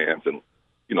else a chance, and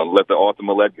let the Arthur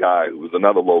Millette guy, who's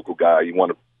another local guy, you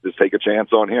want to just take a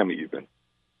chance on him even.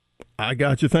 I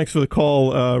got you. Thanks for the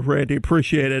call, Randy.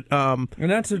 Appreciate it. And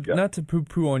not to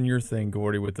poo-poo on your thing,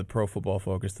 Gordy, with the pro football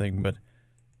focus thing, but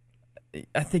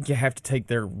I think you have to take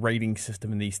their rating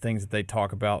system and these things that they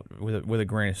talk about with a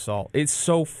grain of salt. It's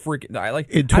so freaking. I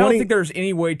don't think there's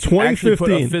any way to actually put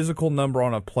a physical number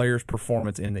on a player's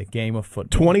performance in the game of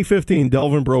football. 2015,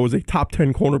 Delvin Breaux was a top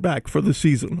 10 cornerback for the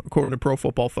season, according to Pro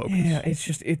Football Focus. Yeah, it's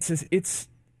just it's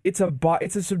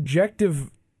a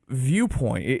subjective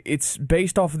viewpoint. It's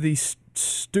based off of these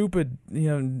stupid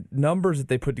numbers that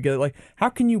they put together. Like, how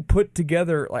can you put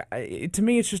together, to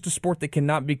me it's just a sport that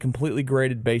cannot be completely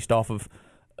graded based off of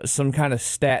some kind of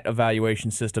stat evaluation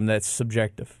system that's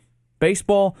subjective.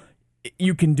 Baseball,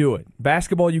 you can do it.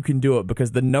 Basketball, you can do it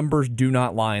because the numbers do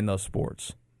not lie in those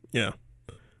sports. Yeah.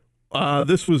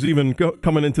 This was even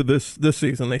coming into this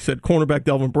season. They said cornerback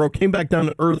Delvin Breaux came back down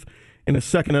to earth in his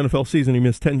second NFL season. He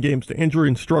missed 10 games to injury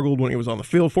and struggled when he was on the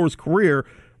field. For his career,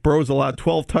 Breaux allowed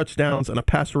 12 touchdowns and a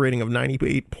passer rating of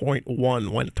 98.1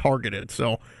 when targeted.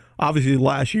 So, obviously,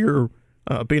 last year,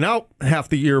 being out half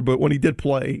the year, but when he did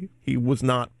play, he was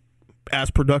not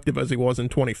as productive as he was in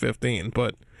 2015.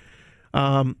 But,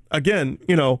 again,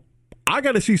 I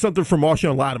got to see something from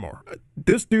Marshawn Lattimore.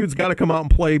 This dude's got to come out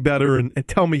and play better and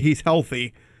tell me he's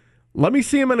healthy. Let me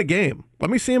see him in a game.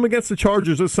 Let me see him against the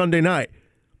Chargers this Sunday night.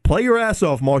 Play your ass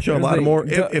off, Marshawn Lattimore.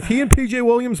 If he and P.J.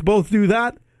 Williams both do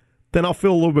that, then I'll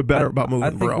feel a little bit better about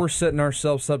moving Breaux. I think we're setting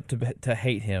ourselves up to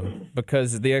hate him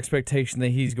because of the expectation that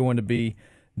he's going to be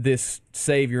this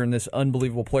savior and this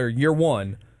unbelievable player. Year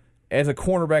one, as a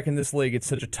cornerback in this league, it's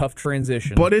such a tough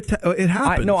transition. But it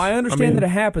happens. I understand that it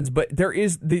happens, but there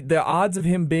is the odds of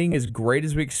him being as great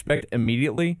as we expect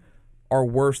immediately are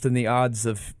worse than the odds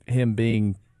of him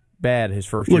being bad his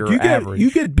first year average. You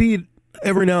get beat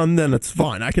every now and then, it's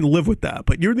fine. I can live with that.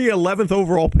 But you're the 11th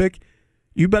overall pick.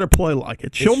 You better play like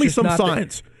it. Show me some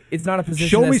signs. It's not a position.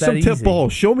 Show me some tip easy.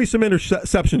 balls. Show me some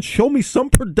interceptions. Show me some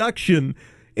production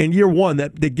in year one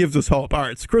that gives us hope. All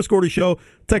right, it's the Chris Gordy Show.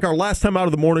 Take our last time out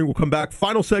of the morning. We'll come back.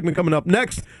 Final segment coming up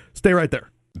next. Stay right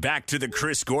there. Back to the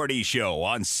Chris Gordy Show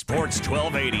on Sports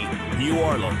 1280, New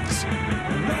Orleans.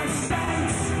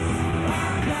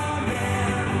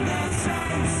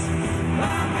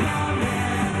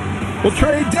 We'll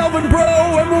trade Delvin Breaux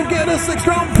and we'll get a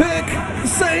 6th-round pick. The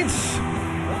Saints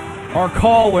are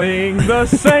calling. The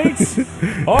Saints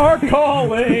are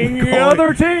calling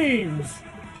other teams.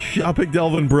 Shopping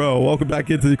Delvin Breaux. Welcome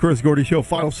back into the Chris Gordy Show.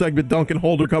 Final segment. Duncan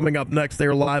Holder coming up next.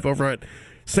 They're live over at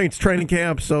Saints training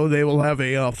camp, so they will have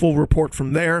a full report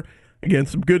from there. Again,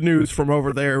 some good news from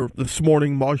over there this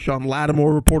morning. Marshawn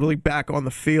Lattimore reportedly back on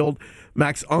the field.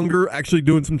 Max Unger actually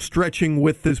doing some stretching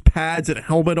with his pads and a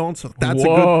helmet on, so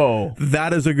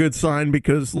that is a good sign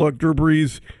because, look, Drew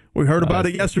Brees, we heard about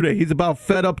it yesterday. He's about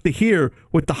fed up to here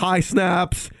with the high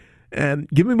snaps, and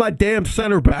give me my damn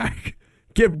center back.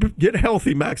 Get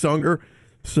healthy, Max Unger.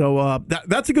 So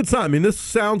that's a good sign. I mean, this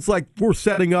sounds like we're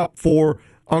setting up for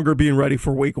Unger being ready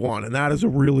for week 1, and that is a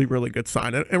really, really good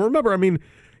sign. And remember, I mean,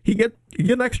 you get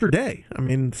an extra day. I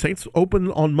mean, Saints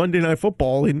open on Monday Night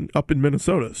Football up in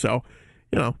Minnesota, so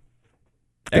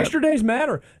extra days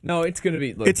matter. No, it's going to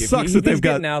be. Look, it sucks that they've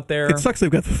got out there. It sucks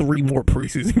they've got 3 more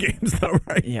preseason games, though,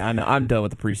 right? Yeah, I know. I'm done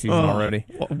with the preseason already.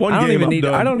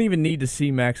 I don't even need to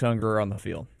see Max Unger on the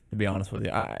field. To be honest with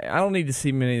you, I don't need to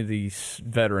see many of these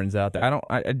veterans out there. I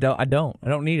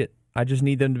don't need it. I just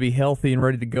need them to be healthy and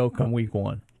ready to go come week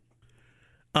 1.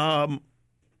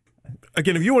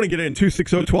 Again, if you want to get in,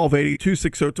 260-1280,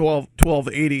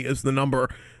 260-1280 is the number.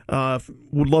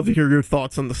 Would love to hear your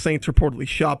thoughts on the Saints reportedly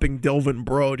shopping Delvin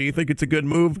Breaux. Do you think it's a good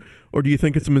move, or do you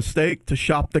think it's a mistake to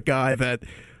shop the guy that,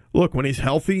 look, when he's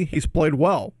healthy, he's played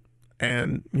well?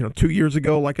 And, 2 years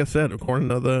ago, like I said, according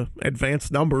to the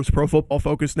advanced numbers, Pro Football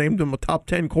Focus named him a top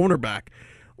 10 cornerback.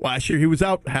 Last year, he was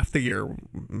out half the year,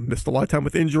 missed a lot of time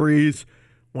with injuries.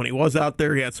 When he was out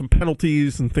there, he had some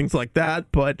penalties and things like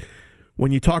that, but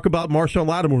when you talk about Marshawn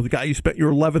Lattimore, the guy you spent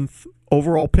your 11th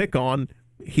overall pick on,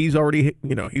 he's already,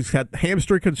 he's had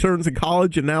hamstring concerns in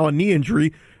college and now a knee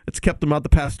injury that's kept him out the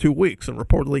past 2 weeks. And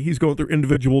reportedly, he's going through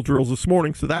individual drills this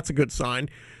morning, so that's a good sign.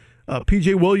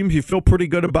 P.J. Williams, you feel pretty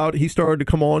good about. He started to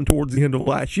come on towards the end of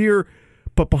last year.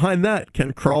 But behind that,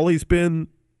 Ken Crawley's been,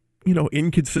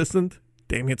 inconsistent.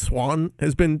 Damian Swann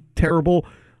has been terrible.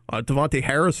 Devontae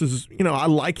Harris is, I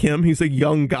like him. He's a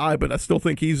young guy, but I still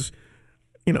think he's,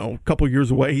 a couple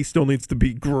years away. He still needs to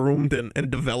be groomed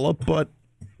and developed. But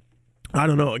I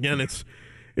don't know. Again, it's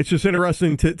just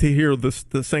interesting to hear this.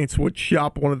 The Saints would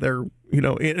shop one of their,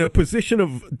 in a position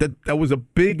of that was a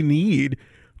big need,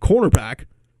 cornerback.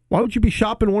 Why would you be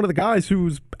shopping one of the guys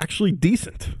who's actually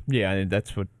decent? Yeah,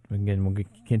 that's what, again, we'll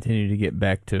continue to get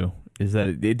back to, is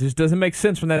that it just doesn't make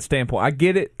sense from that standpoint. I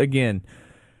get it, again,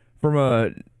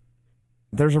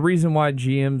 there's a reason why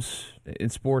GMs in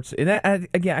sports, and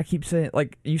I keep saying,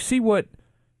 like, you see what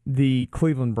the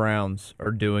Cleveland Browns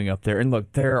are doing up there, and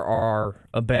look, they are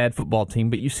a bad football team,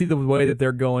 but you see the way that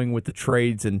they're going with the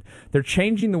trades, and they're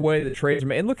changing the way that trades are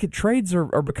made. And look, trades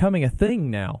are becoming a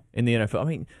thing now in the NFL. I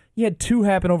mean, you had 2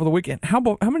 happen over the weekend. How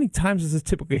many times does this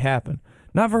typically happen?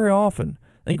 Not very often.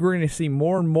 I think we're going to see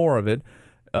more and more of it.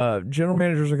 General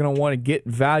managers are going to want to get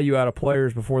value out of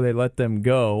players before they let them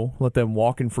go, let them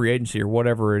walk in free agency or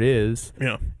whatever it is.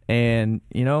 Yeah. And,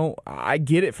 I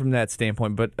get it from that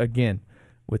standpoint. But, again,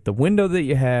 with the window that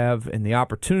you have and the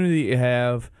opportunity that you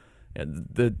have,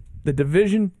 the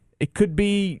division, it could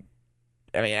be,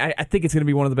 I think it's going to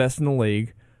be one of the best in the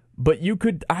league. But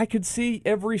I could see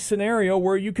every scenario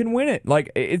where you can win it.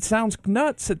 Like, it sounds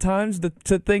nuts at times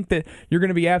to think that you're going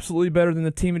to be absolutely better than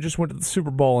the team that just went to the Super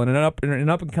Bowl and an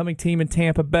up-and-coming team in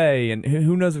Tampa Bay, and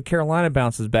who knows if Carolina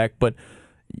bounces back. But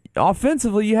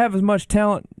offensively, you have as much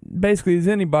talent basically as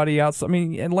anybody else. I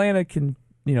mean, Atlanta can,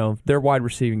 their wide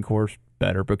receiving core's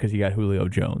better because you got Julio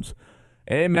Jones.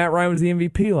 And Matt Ryan was the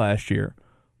MVP last year.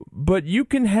 But you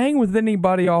can hang with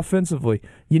anybody offensively.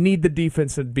 You need the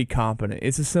defense to be competent.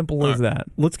 It's as simple as that.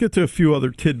 Let's get to a few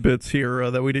other tidbits here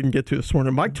that we didn't get to this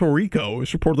morning. Mike Tirico is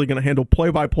reportedly going to handle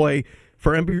play-by-play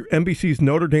for NBC's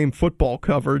Notre Dame football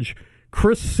coverage.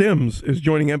 Chris Sims is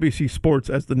joining NBC Sports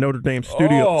as the Notre Dame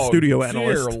studio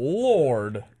analyst. Dear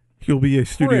Lord. He'll be a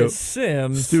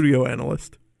studio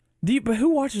analyst. But who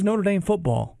watches Notre Dame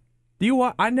football?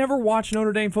 I never watch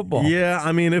Notre Dame football. Yeah,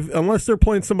 I mean, unless they're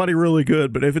playing somebody really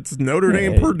good, but if it's Notre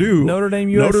Dame Purdue, Notre Dame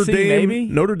USC, maybe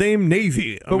Notre Dame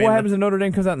Navy. But what happens if Notre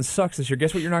Dame comes out and sucks this year?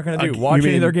 Guess what you're not going to do? Watch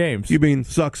any of their games. You mean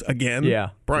sucks again? Yeah.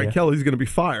 Brian Kelly's going to be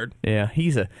fired. Yeah, he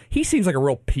seems like a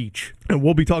real peach. And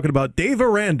we'll be talking about Dave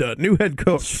Aranda, new head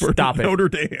coach for Notre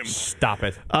Dame. Stop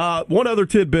it. One other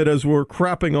tidbit as we're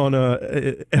crapping on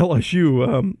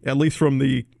LSU, at least from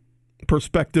the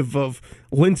perspective of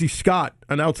Lindsey Scott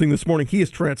announcing this morning he is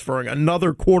transferring.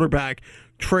 Another quarterback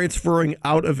transferring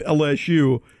out of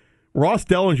LSU. Ross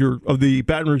Dellinger of the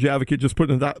Baton Rouge Advocate just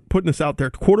putting this out there.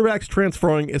 Quarterbacks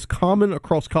transferring is common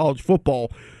across college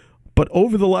football, but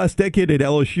over the last decade at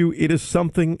LSU, it is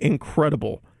something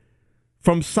incredible.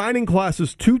 From signing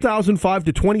classes 2005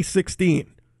 to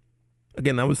 2016,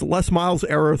 again, that was the Les Miles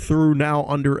era through now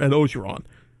under Ed Ogeron,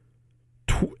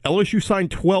 LSU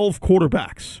signed 12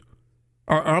 quarterbacks.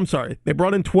 I'm sorry, they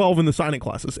brought in 12 in the signing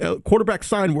classes. Quarterbacks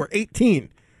signed were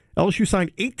 18 LSU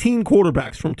signed 18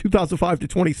 quarterbacks from 2005 to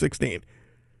 2016.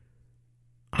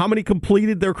 How many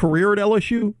completed their career at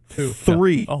LSU?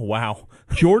 3. Oh, wow.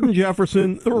 Jordan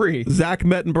Jefferson, 3. Zach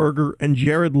Mettenberger, and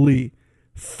Jared Lee.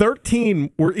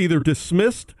 13 were either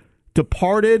dismissed,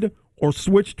 departed, or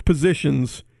switched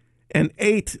positions, and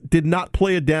 8 did not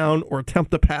play a down or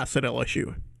attempt a pass at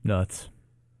LSU. Nuts.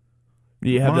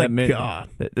 You have My that many. God.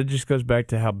 It just goes back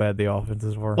to how bad the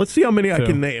offenses were. Let's see how many I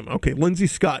can name. Okay, Lindsey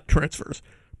Scott transfers.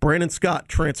 Brandon Scott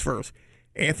transfers.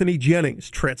 Anthony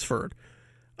Jennings transferred.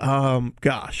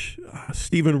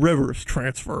 Stephen Rivers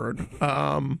transferred.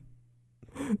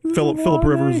 Philip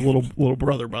Rivers' little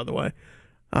brother, by the way.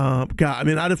 I'd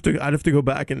have to go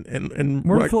back and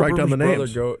write down the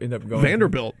names. End up going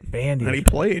Vanderbilt, Vandy, and he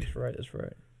played. That's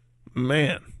right.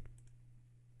 Man,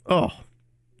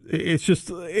 it's just,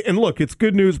 and look, it's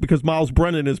good news because Miles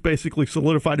Brennan has basically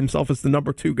solidified himself as the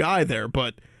number 2 guy there.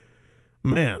 But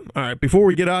man, all right. Before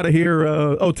we get out of here,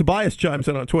 Tobias chimes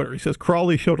in on Twitter. He says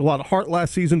Crawley showed a lot of heart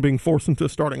last season, being forced into the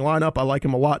starting lineup. I like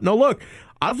him a lot. No, look.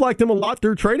 I've liked him a lot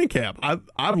through training camp.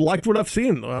 I've liked what I've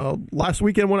seen. Last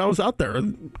weekend when I was out there,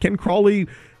 Ken Crawley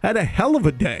had a hell of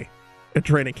a day at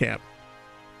training camp,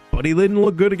 but he didn't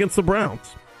look good against the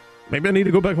Browns. Maybe I need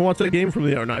to go back and watch that game from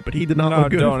the other night, but he did not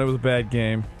look good. No, don't. It was a bad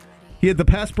game. He had the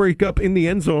pass breakup in the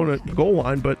end zone at the goal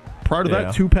line, but prior to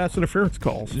that, 2 pass interference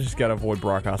calls. You just got to avoid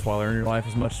Brock Osweiler in your life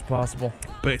as much as possible.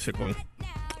 Basically.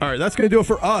 All right, that's going to do it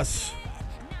for us.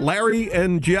 Larry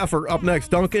and Jeff are up next.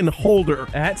 Duncan Holder.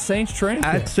 At Saints Training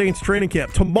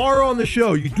Camp. Tomorrow on the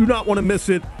show, you do not want to miss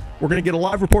it. We're going to get a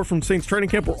live report from Saints Training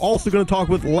Camp. We're also going to talk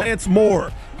with Lance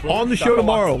Moore on the show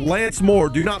tomorrow. Lance Moore.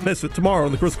 Do not miss it tomorrow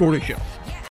on The Chris Gordy Show.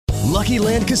 Lucky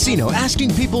Land Casino,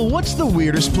 asking people, what's the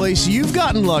weirdest place you've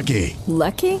gotten lucky?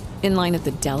 Lucky? In line at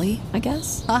the deli, I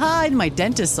guess? Aha, in my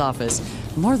dentist's office.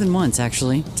 More than once,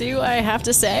 actually. Do I have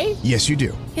to say? Yes, you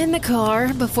do. In the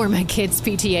car before my kids'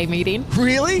 PTA meeting.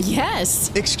 Really? Yes.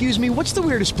 Excuse me, what's the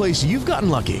weirdest place you've gotten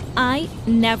lucky? I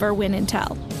never win and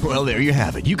tell. Well, there you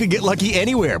have it. You can get lucky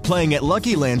anywhere, playing at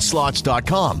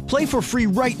LuckyLandSlots.com. Play for free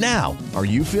right now. Are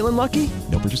you feeling lucky?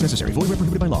 No purchase necessary. Void where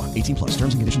prohibited by law. 18+.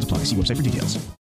 Terms and conditions apply. See website for details.